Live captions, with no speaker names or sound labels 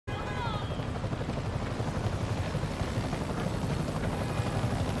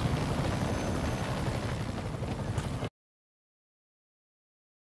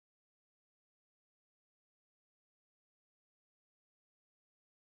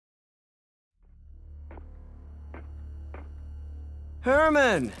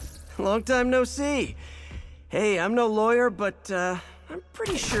Herman! Long time no see. Hey, I'm no lawyer, but I'm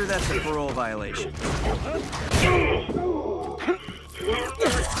pretty sure that's a parole violation.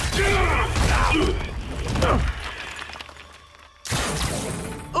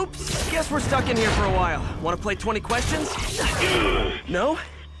 Oops, guess we're stuck in here for a while. Want to play 20 questions? No?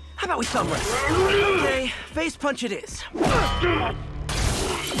 How about we thumb wrestle? Okay, face punch it is.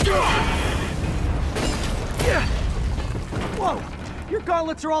 Whoa! Your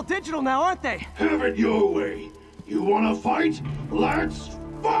gauntlets are all digital now, aren't they? Have it your way. You wanna fight? Let's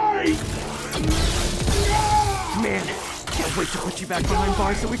fight! Man, can't wait to put you back behind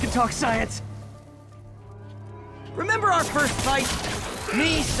bars so we can talk science. Remember our first fight?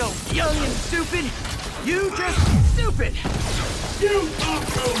 Me, so young and stupid. You just stupid. You talk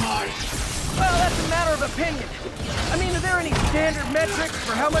too much! Well, that's a matter of opinion. I mean, are there any standard metrics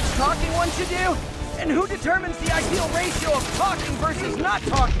for how much talking one should do? And who determines the ideal ratio of talking versus not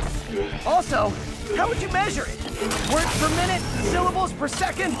talking? Also, how would you measure it? Words per minute? Syllables per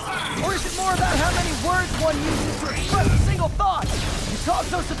second? Or is it more about how many words one uses to express a single thought? It's all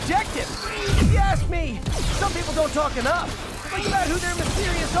so subjective. If you ask me, some people don't talk enough. Think about who their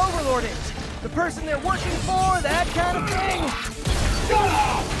mysterious overlord is. The person they're working for, that kind of thing. Shut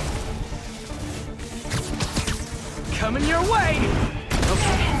up! Coming your way!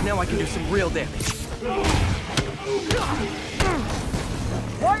 Okay, now I can do some real damage.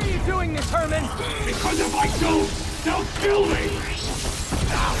 Why are you doing this, Herman? Because if I don't, they'll kill me!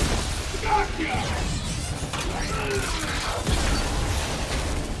 Gotcha!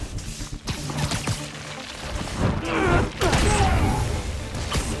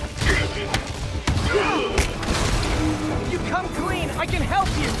 You come clean, I can help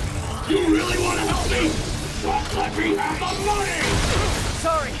you! You really want to help me? Just let me have the money!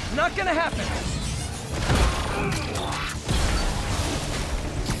 Sorry, not gonna happen.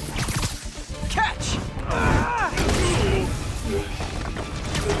 Catch!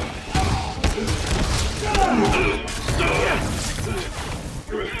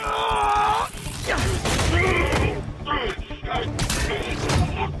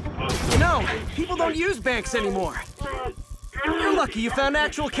 No, people don't use banks anymore. You're lucky you found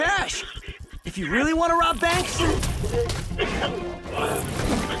actual cash. If you really want to rob banks,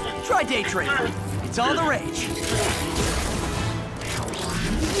 try day trading. It's all the rage.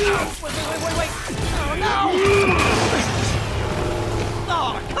 Wait. Oh, no!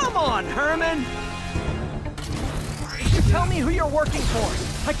 Oh, come on, Herman! You tell me who you're working for.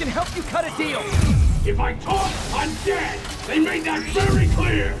 I can help you cut a deal. If I talk, I'm dead! They made that very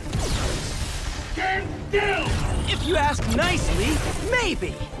clear! Stand still! If you ask nicely,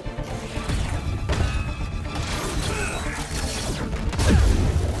 maybe.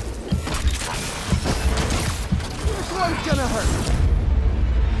 This one's gonna hurt.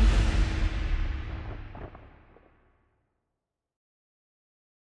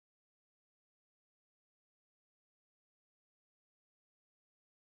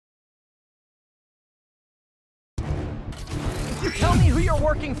 You tell me who you're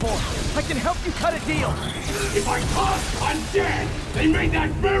working for. I can help you cut a deal. If I talk, I'm dead! They made that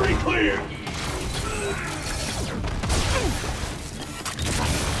very clear!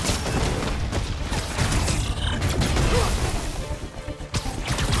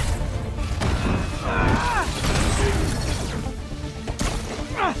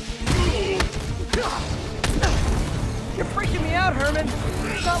 You're freaking me out, Herman.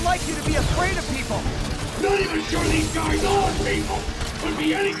 It's not like you to be afraid of people. Not even sure these guys are people! Could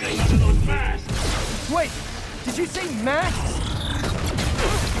be anything under those masks! Wait, did you say masks?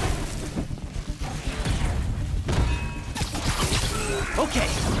 Okay,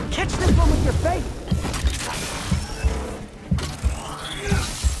 catch this one with your face.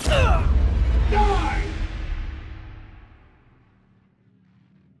 Die!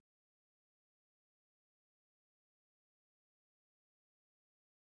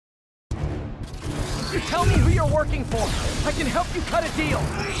 You tell me who you're working for. I can help you cut a deal.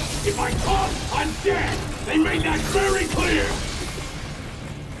 If I talk, I'm dead! They made that very clear!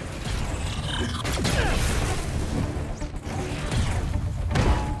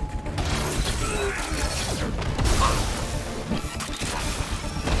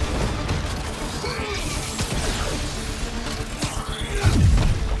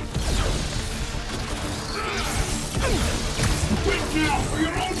 Quit now, for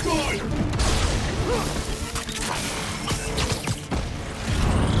your own good!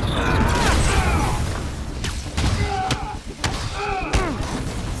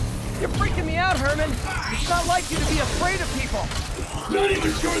 You're freaking me out, Herman. It's not like you to be afraid of people. Not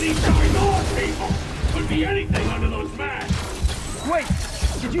even sure these guys are people! Could be anything under those masks! Wait,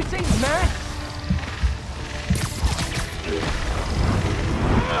 did you say mask?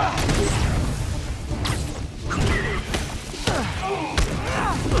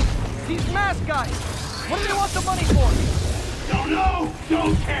 These mask guys! What do they want the money for? Don't know,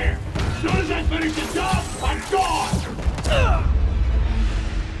 don't care. As soon as I finish the job, I'm gone!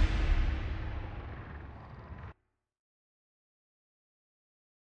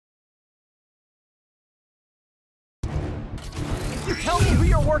 If you tell me who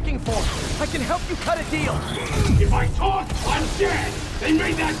you're working for, I can help you cut a deal. If I talk, I'm dead! They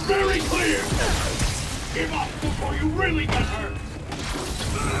made that very clear! Give up before you really get hurt!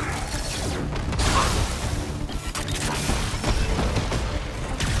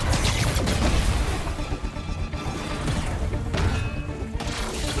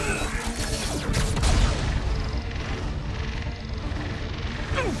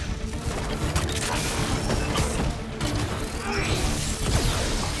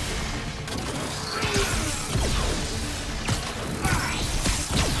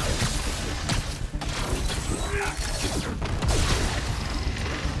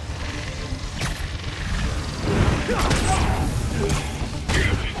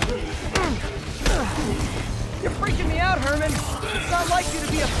 You're freaking me out, Herman. It's not like you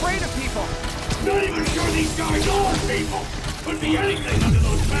to be afraid of people. Not even sure these guys are people! Could be anything under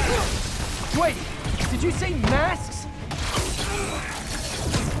those masks! Wait, did you say masks?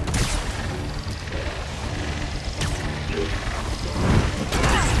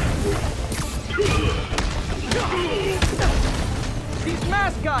 These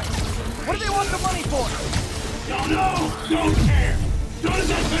mask guys! What do they want the money for? Don't know, don't care! As soon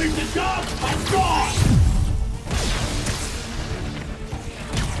as I finish the job, I'm gone!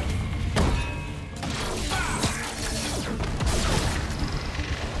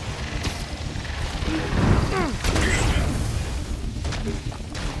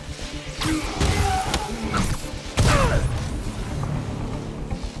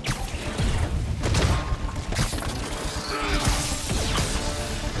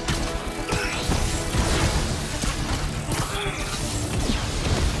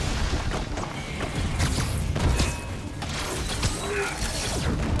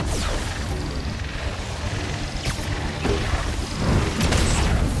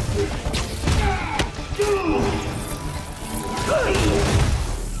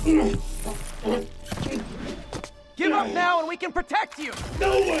 Give up now and we can protect you!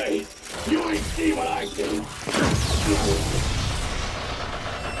 No way! You ain't see what I do!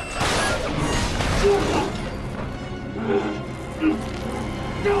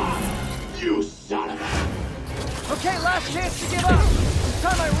 You son of a... Okay, last chance to give up. This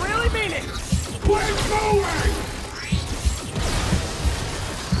time I really mean it! We're going!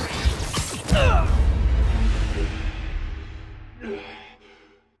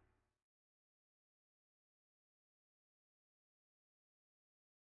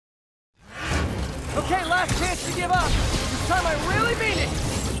 Okay, last chance to give up. This time I really mean it!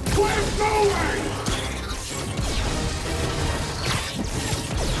 We're going!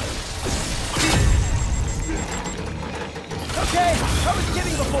 Okay, I was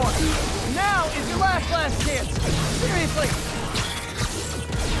kidding before. Now is your last chance. Seriously.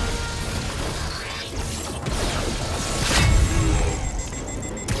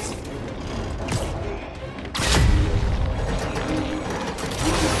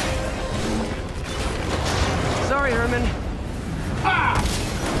 Sorry, Herman.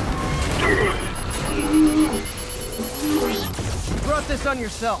 You brought this on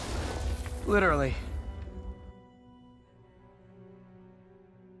yourself. Literally.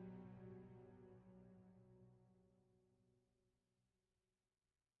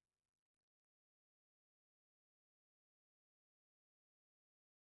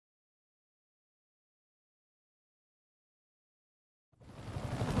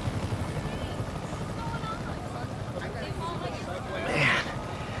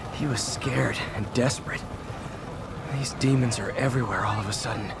 He was scared and desperate. These demons are everywhere all of a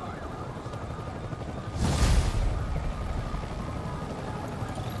sudden.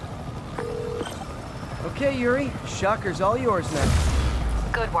 Okay, Yuri. Shocker's all yours now.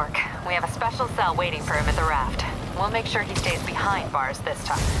 Good work. We have a special cell waiting for him at the raft. We'll make sure he stays behind bars this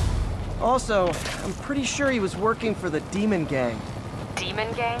time. Also, I'm pretty sure he was working for the Demon Gang.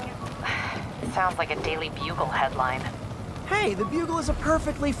 Demon Gang? Sounds like a Daily Bugle headline. Hey, the Bugle is a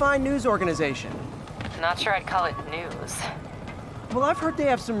perfectly fine news organization. Not sure I'd call it news. Well, I've heard they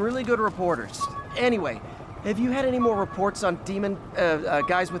have some really good reporters. Anyway, have you had any more reports on demon,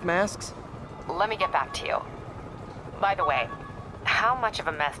 guys with masks? Let me get back to you. By the way, how much of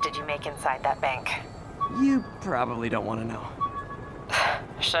a mess did you make inside that bank? You probably don't want to know.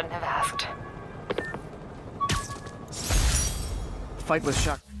 Shouldn't have asked. Fight was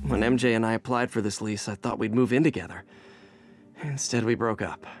shocked. When MJ and I applied for this lease, I thought we'd move in together. Instead, we broke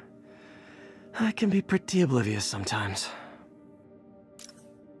up. I can be pretty oblivious sometimes.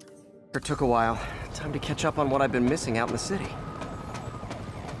 It took a while. Time to catch up on what I've been missing out in the city.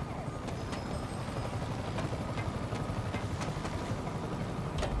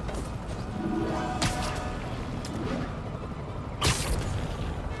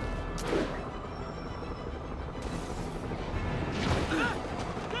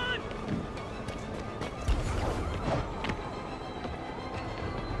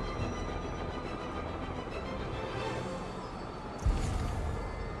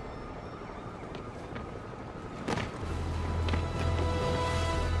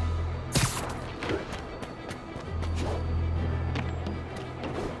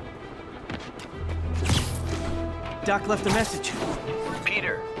 Doc left a message.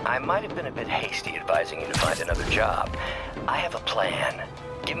 Peter, I might have been a bit hasty advising you to find another job. I have a plan.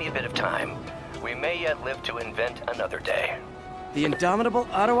 Give me a bit of time. We may yet live to invent another day. The indomitable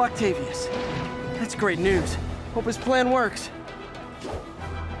Otto Octavius. That's great news. Hope his plan works.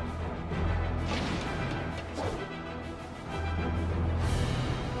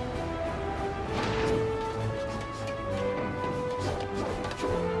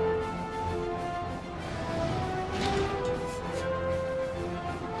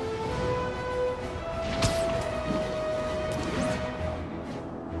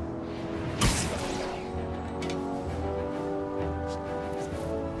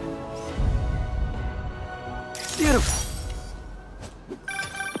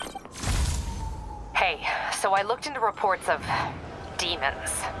 Hey, so I looked into reports of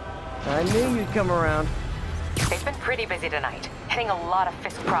demons. I knew you'd come around. They've been pretty busy tonight, hitting a lot of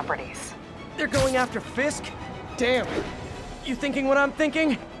Fisk properties. They're going after Fisk? Damn. You thinking what I'm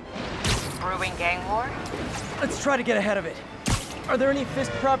thinking? Brewing gang war? Let's try to get ahead of it. Are there any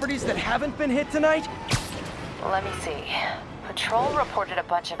Fisk properties that haven't been hit tonight? Let me see. Patrol reported a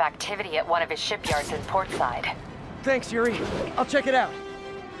bunch of activity at one of his shipyards in Portside. Thanks, Yuri. I'll check it out.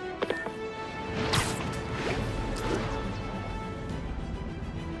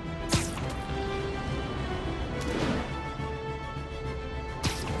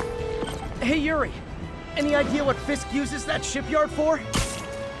 Hey, Yuri. Any idea what Fisk uses that shipyard for?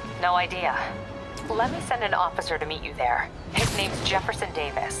 No idea. Let me send an officer to meet you there. His name's Jefferson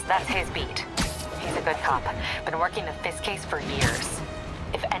Davis. That's his beat. He's a good cop. Been working the Fisk case for years.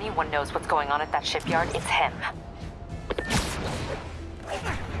 If anyone knows what's going on at that shipyard, it's him.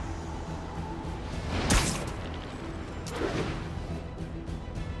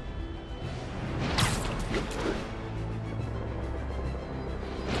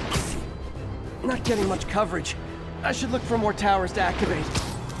 Not getting much coverage. I should look for more towers to activate.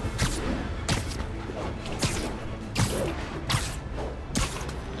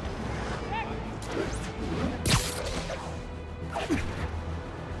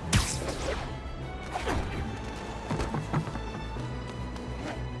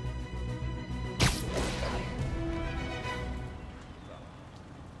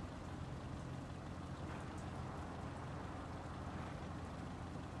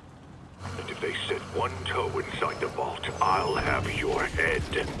 They set one toe inside the vault, I'll have your head.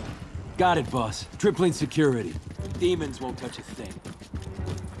 Got it, boss. Tripling security. Demons won't touch a thing.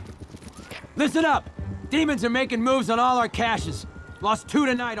 Listen up! Demons are making moves on all our caches. Lost 2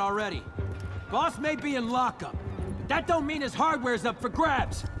 tonight already. Boss may be in lockup, but that don't mean his hardware's up for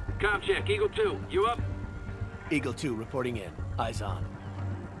grabs. Com check, Eagle 2, you up? Eagle 2 reporting in. Eyes on.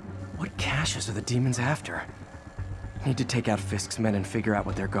 What caches are the demons after? Need to take out Fisk's men and figure out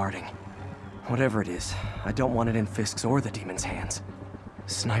what they're guarding. Whatever it is, I don't want it in Fisk's or the demons' hands.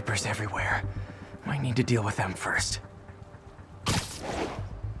 Snipers everywhere. Might need to deal with them first.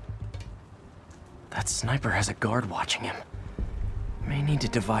 That sniper has a guard watching him. May need to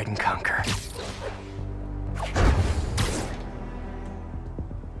divide and conquer.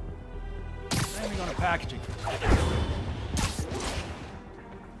 Landing on a packaging.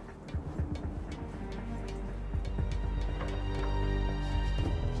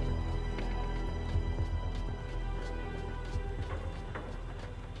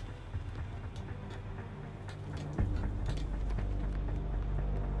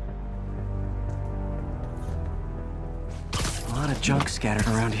 A lot of junk scattered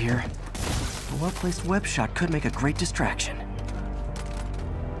around here. A well-placed web shot could make a great distraction.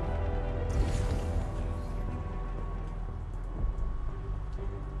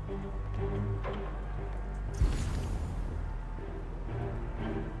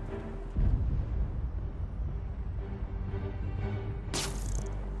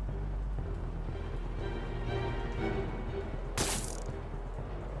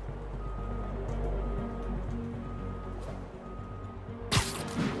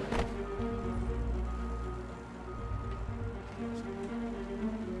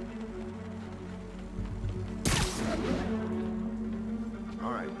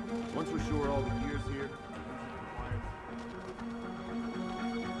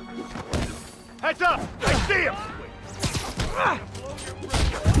 Heads up! I see him!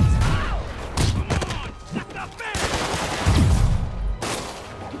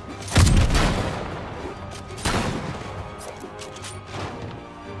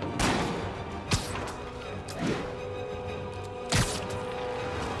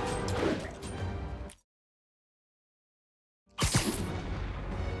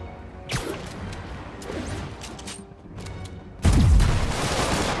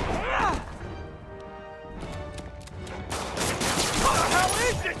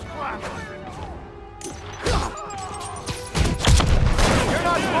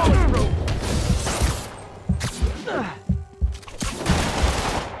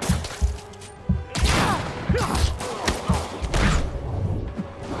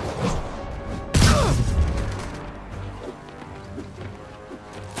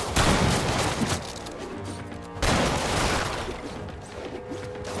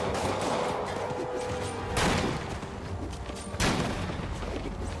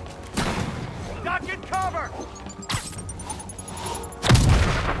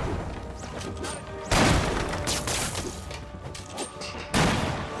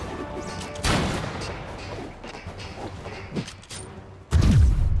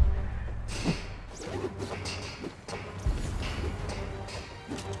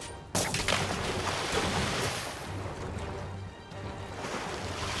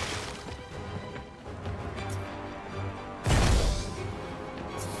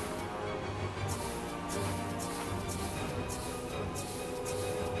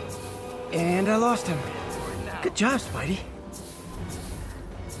 And I lost him. Good job, Spidey.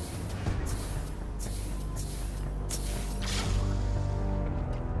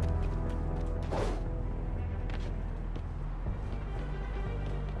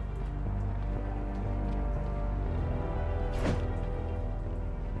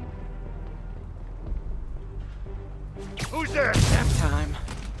 Who's there? Nap time.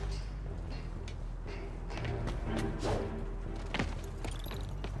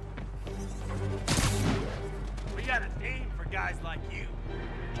 We got a name for guys like you.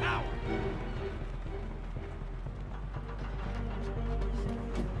 Coward.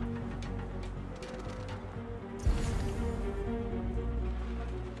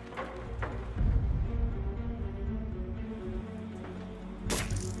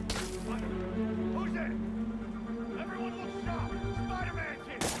 Who's there? Everyone look sharp. Spider-Man's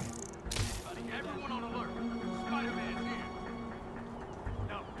here. Everyone on alert. Spider-Man's here.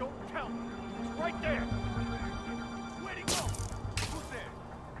 Now don't tell me. It's right there. Where'd he go? Who's there?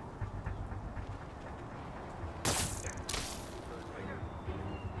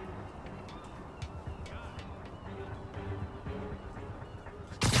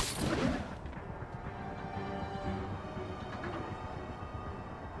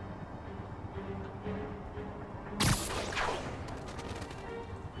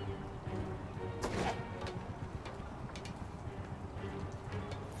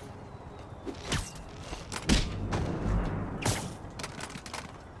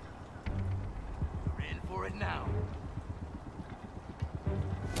 We're in for it now.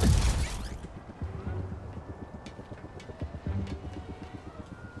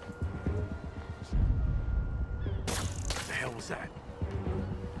 What the hell was that?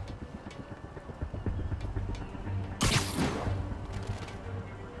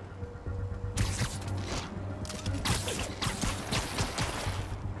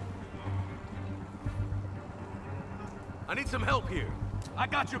 I need some help here. I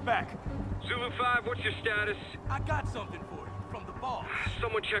got your back. Zulu 5, what's your status? I got something for you from the boss.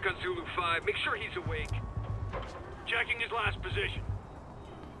 Someone check on Zulu 5. Make sure he's awake. Checking his last position.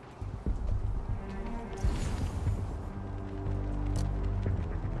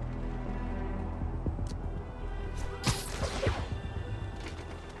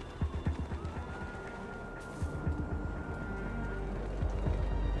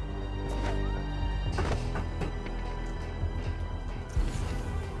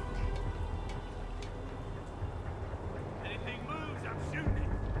 Anything moves, I'm shooting it.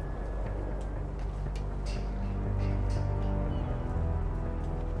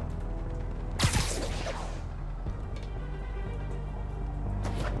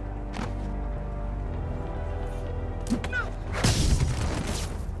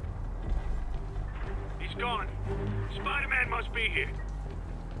 He's gone. Spider-Man must be here.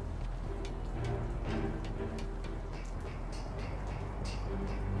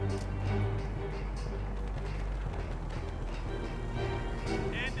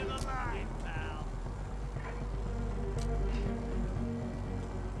 End of the line, pal.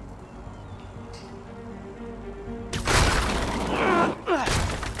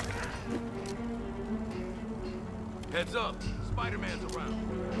 Heads up. Spider-Man's around.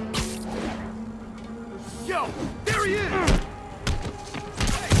 Yo! There he is!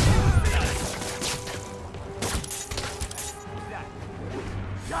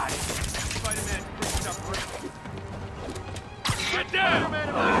 Got it! Spider-Man, quick up, Get down!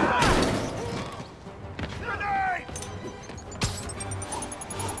 Grenade!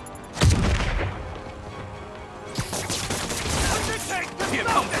 What's it take to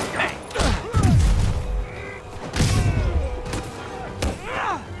stop this thing?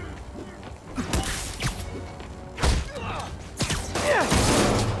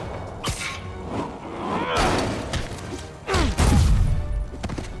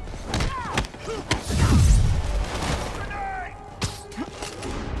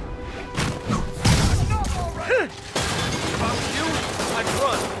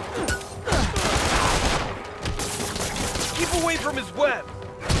 From his web.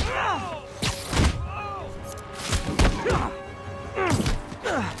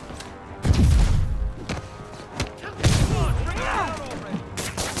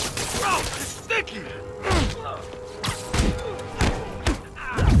 Oh, it's sticky.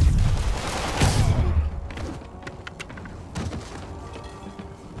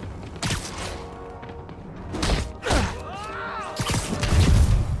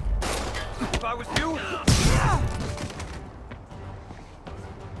 If I was you,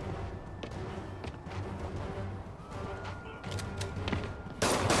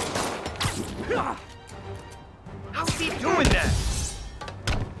 how's he doing that?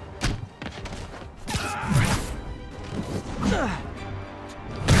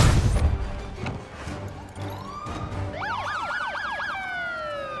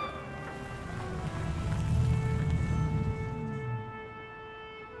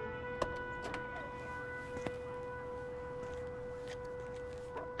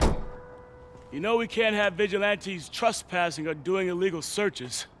 You know we can't have vigilantes trespassing or doing illegal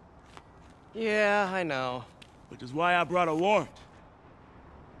searches. Yeah, I know. Which is why I brought a warrant.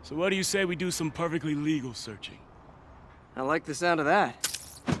 So what do you say we do some perfectly legal searching? I like the sound of that.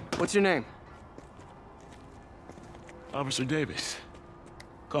 What's your name? Officer Davis.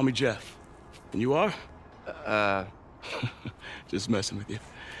 Call me Jeff. And you are? Just messing with you.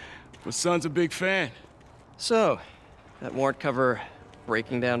 My son's a big fan. So, that warrant cover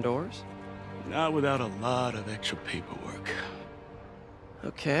breaking down doors? Not without a lot of extra paperwork.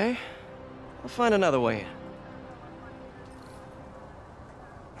 Okay. I'll find another way in.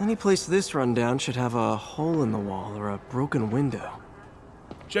 Any place this rundown should have a hole in the wall or a broken window.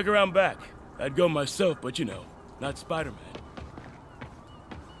 Check around back. I'd go myself, but you know, not Spider-Man.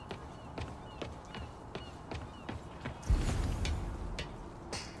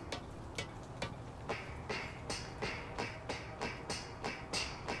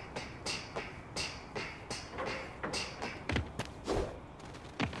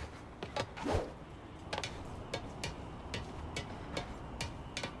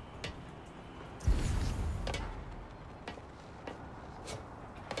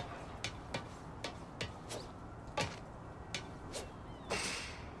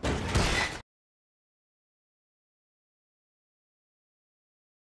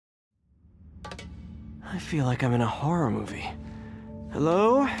 I feel like I'm in a horror movie.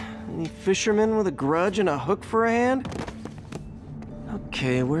 Hello? Any fisherman with a grudge and a hook for a hand?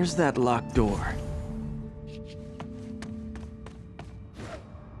 Okay, where's that locked door?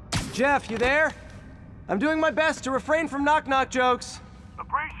 Jeff, you there? I'm doing my best to refrain from knock-knock jokes.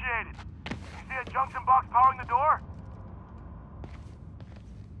 Appreciate it. You see a junction box powering the door?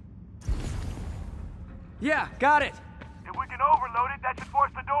 Yeah, got it. If we can overload it, that should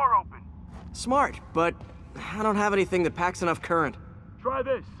force the door open. Smart, but I don't have anything that packs enough current. Try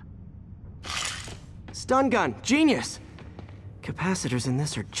this. Stun gun, genius! Capacitors in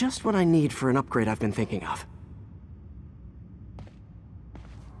this are just what I need for an upgrade I've been thinking of.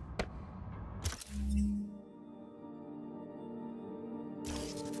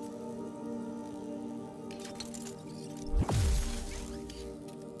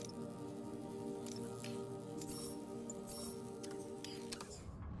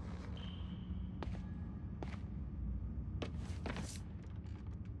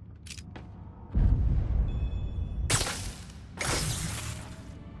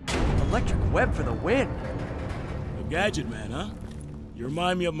 Electric web for the win. A gadget man, huh? You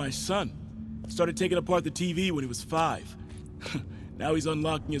remind me of my son. Started taking apart the TV when he was 5. Now he's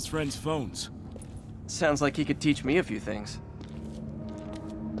unlocking his friends' phones. Sounds like he could teach me a few things.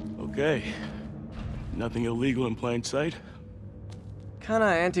 Okay. Nothing illegal in plain sight? Kinda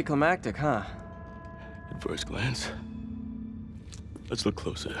anticlimactic, huh? At first glance. Let's look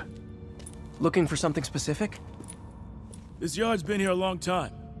closer. Looking for something specific? This yard's been here a long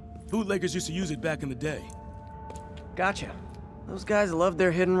time. Bootleggers used to use it back in the day. Gotcha. Those guys love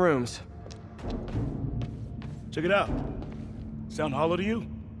their hidden rooms. Check it out. Sound hollow to you?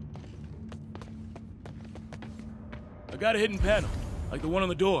 I got a hidden panel, like the one on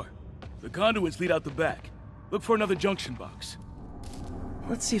the door. The conduits lead out the back. Look for another junction box.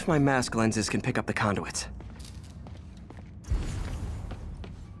 Let's see if my mask lenses can pick up the conduits.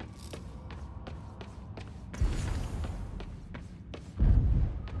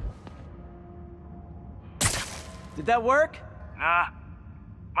 Did that work? Nah.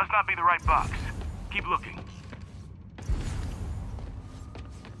 Must not be the right box. Keep looking.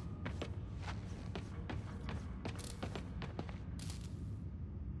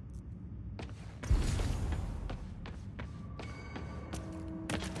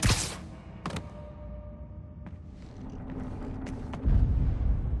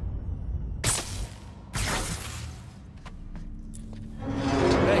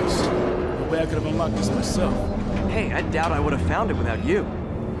 Thanks. No way I could have unlocked this myself. Hey, I doubt I would have found it without you.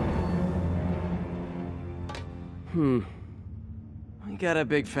 We got a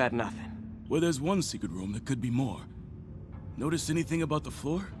big fat nothing. Well, there's one secret room that could be more. Notice anything about the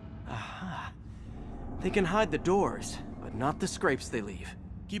floor? Aha. They can hide the doors, but not the scrapes they leave.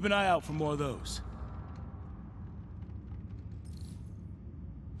 Keep an eye out for more of those.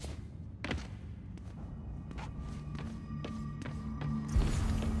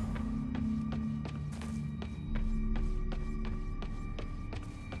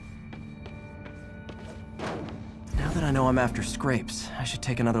 Now that I know I'm after scrapes, I should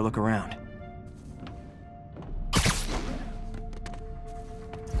take another look around.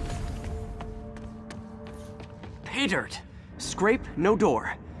 Pay dirt! Scrape, no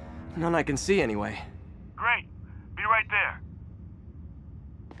door. None I can see anyway. Great. Be right there.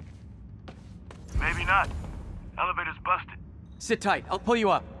 Maybe not. Elevator's busted. Sit tight, I'll pull you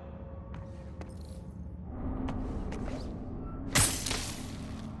up.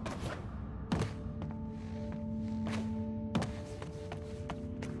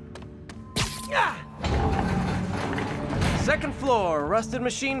 Second floor, rusted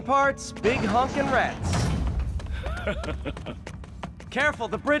machine parts, big honkin' rats. Careful,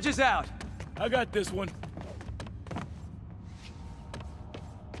 the bridge is out. I got this one.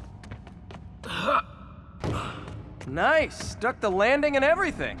 Nice, stuck the landing and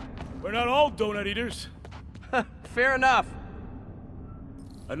everything. We're not all donut eaters. Fair enough.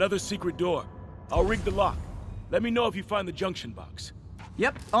 Another secret door. I'll rig the lock. Let me know if you find the junction box.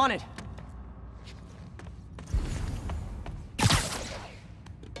 Yep, on it.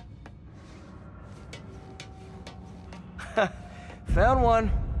 Found one.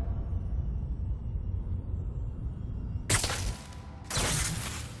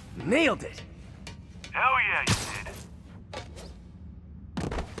 Nailed it. Hell yeah, you did.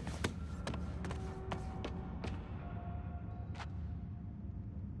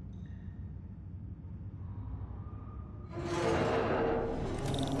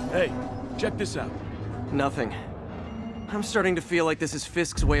 Hey, check this out. Nothing. I'm starting to feel like this is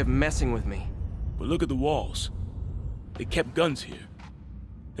Fisk's way of messing with me. But look at the walls. They kept guns here.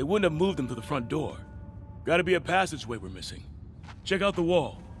 They wouldn't have moved them to the front door. Gotta be a passageway we're missing. Check out the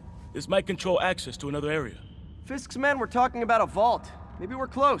wall. This might control access to another area. Fisk's men were talking about a vault. Maybe we're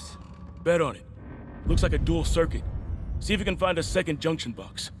close. Bet on it. Looks like a dual circuit. See if you can find a second junction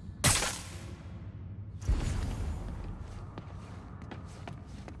box.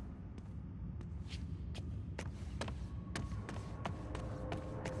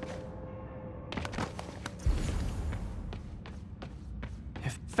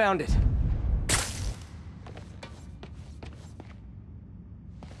 Found it.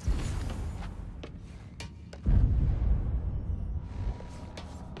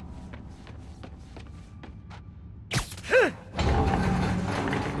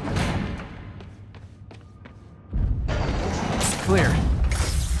 Clear.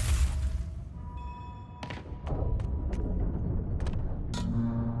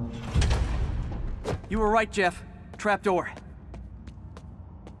 You were right, Jeff. Trapdoor.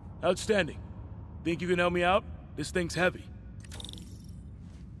 Outstanding. Think you can help me out? This thing's heavy.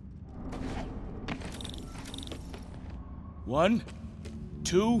 One,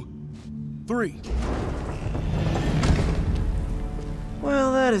 two, three.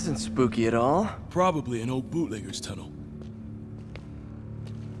 Well, that isn't spooky at all. Probably an old bootlegger's tunnel.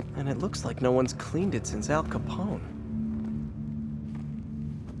 And it looks like no one's cleaned it since Al Capone.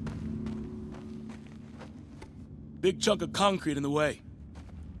 Big chunk of concrete in the way.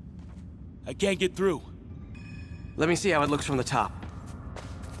 I can't get through. Let me see how it looks from the top.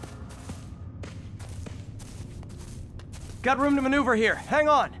 Got room to maneuver here. Hang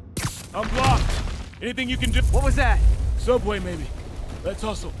on. I'm blocked. Anything you can do? What was that? Subway, maybe. Let's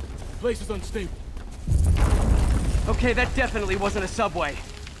hustle. The place is unstable. Okay, that definitely wasn't a subway.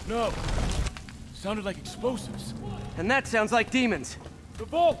 No. Sounded like explosives. And that sounds like demons. The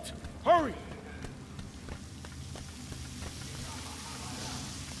vault! Hurry!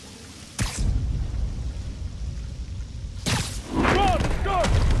 Run! Go!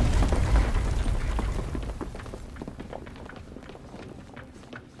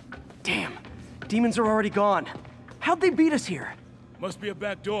 Damn. Demons are already gone. How'd they beat us here? Must be a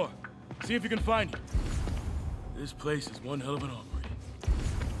back door. See if you can find it. This place is one hell of an armory.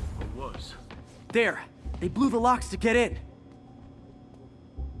 Or was. There. They blew the locks to get in.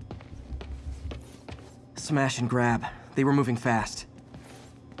 Smash and grab. They were moving fast.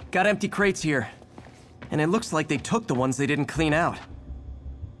 Got empty crates here. And it looks like they took the ones they didn't clean out.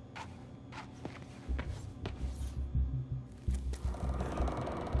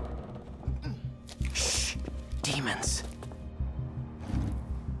 Shh. Demons.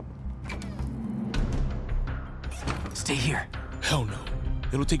 Stay here. Hell no.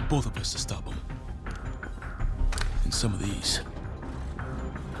 It'll take both of us to stop them. And some of these.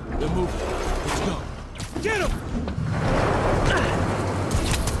 They're moving. Let's go. Get them!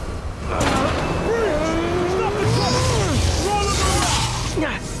 Stop the truck! Roll them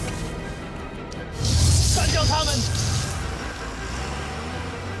around!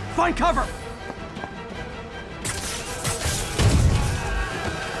 Find cover!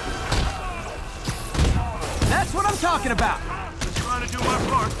 That's what I'm talking about! Just trying to do my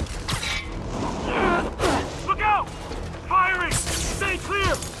part. Look out! Firing! Stay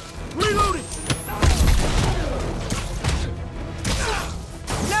clear! Reloading!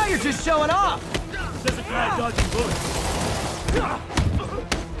 Now you're just showing off! There's a guy dodging bullets.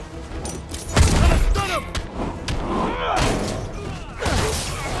 Stun him!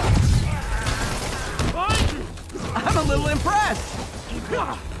 I'm a little impressed!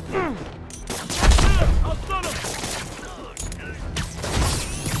 I'll stun him!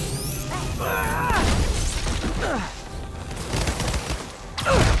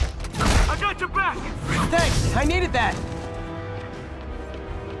 I got your back! Thanks, I needed that!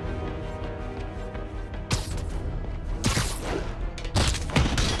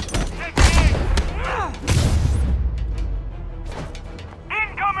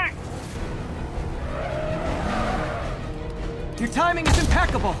 Incoming! Your timing is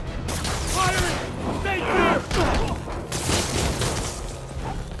impeccable! Firing! Stay clear!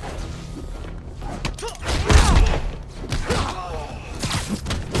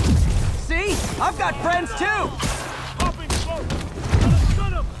 See? I've got friends too! Popping smoke!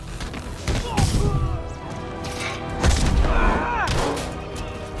 Stun him!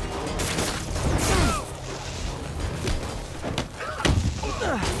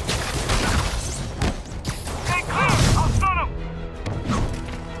 Stay clear! I'll stun him!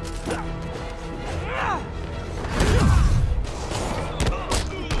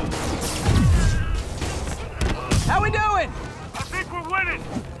 How we doing? I think we're winning!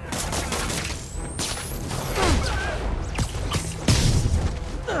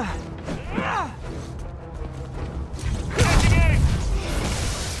 Taking aim!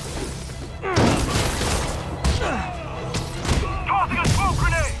 Tossing a smoke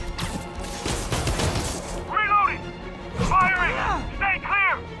grenade! Reloading! Firing! Stay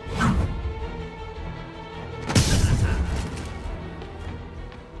clear!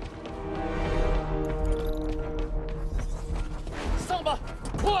 Samba!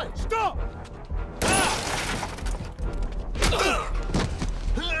 Boy! Stop!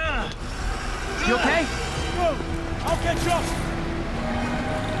 You okay? Go! I'll catch up!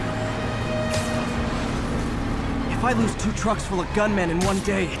 If I lose 2 trucks full of gunmen in one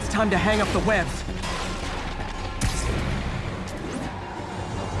day, it's time to hang up the webs.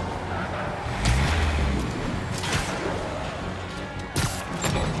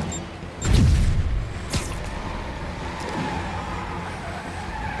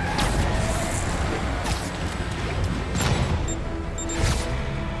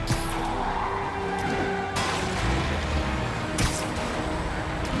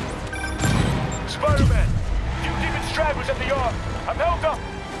 Spider-Man! Few demon stragglers at the yard! I'm held up!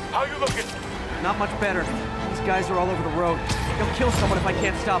 How you looking? Not much better. These guys are all over the road. They'll kill someone if I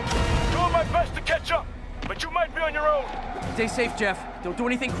can't stop them. Doing my best to catch up, but you might be on your own. Stay safe, Jeff. Don't do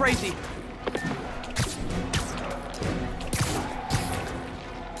anything crazy.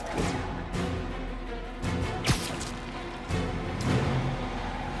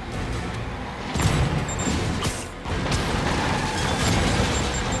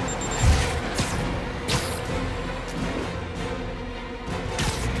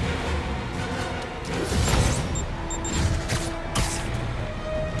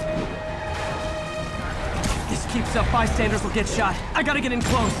 bystanders will get shot. I gotta get in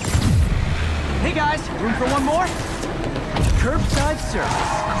close. Hey guys, room for one more? Curbside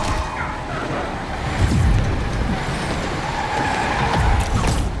service.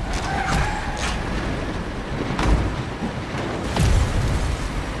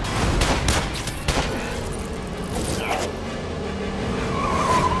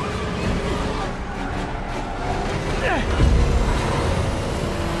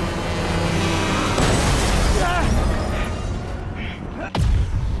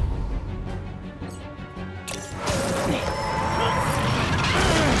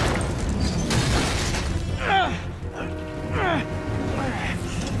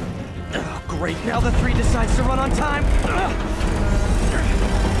 Great, now the 3 decides to run on time.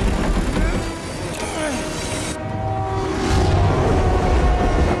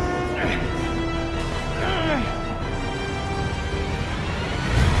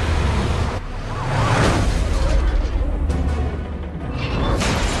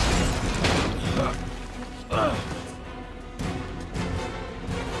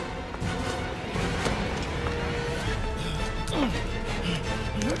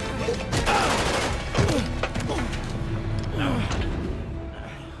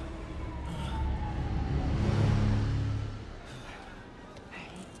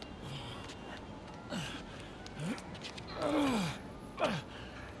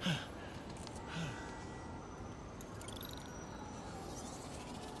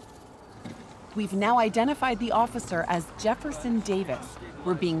 We've now identified the officer as Jefferson Davis.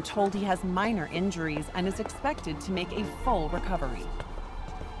 We're being told he has minor injuries and is expected to make a full recovery.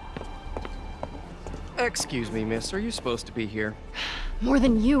 Excuse me, miss. Are you supposed to be here? More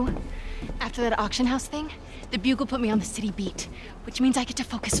than you. After that auction house thing, the Bugle put me on the city beat, which means I get to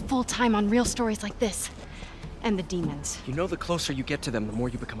focus full-time on real stories like this. And the demons. You know the closer you get to them, the more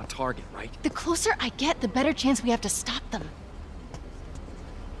you become a target, right? The closer I get, the better chance we have to stop them.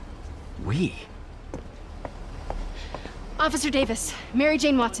 We? Officer Davis, Mary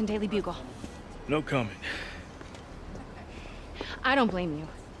Jane Watson, Daily Bugle. No comment. I don't blame you.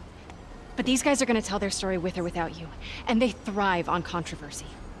 But these guys are gonna tell their story with or without you, and they thrive on controversy.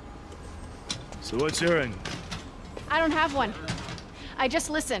 So what's your angle? I don't have one. I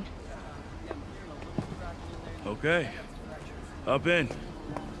just listen. Okay. Hop in.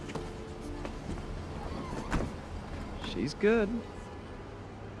 She's good.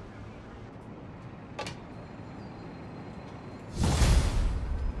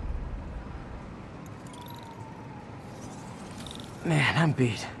 Man, I'm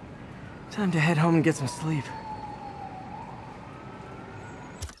beat. Time to head home and get some sleep.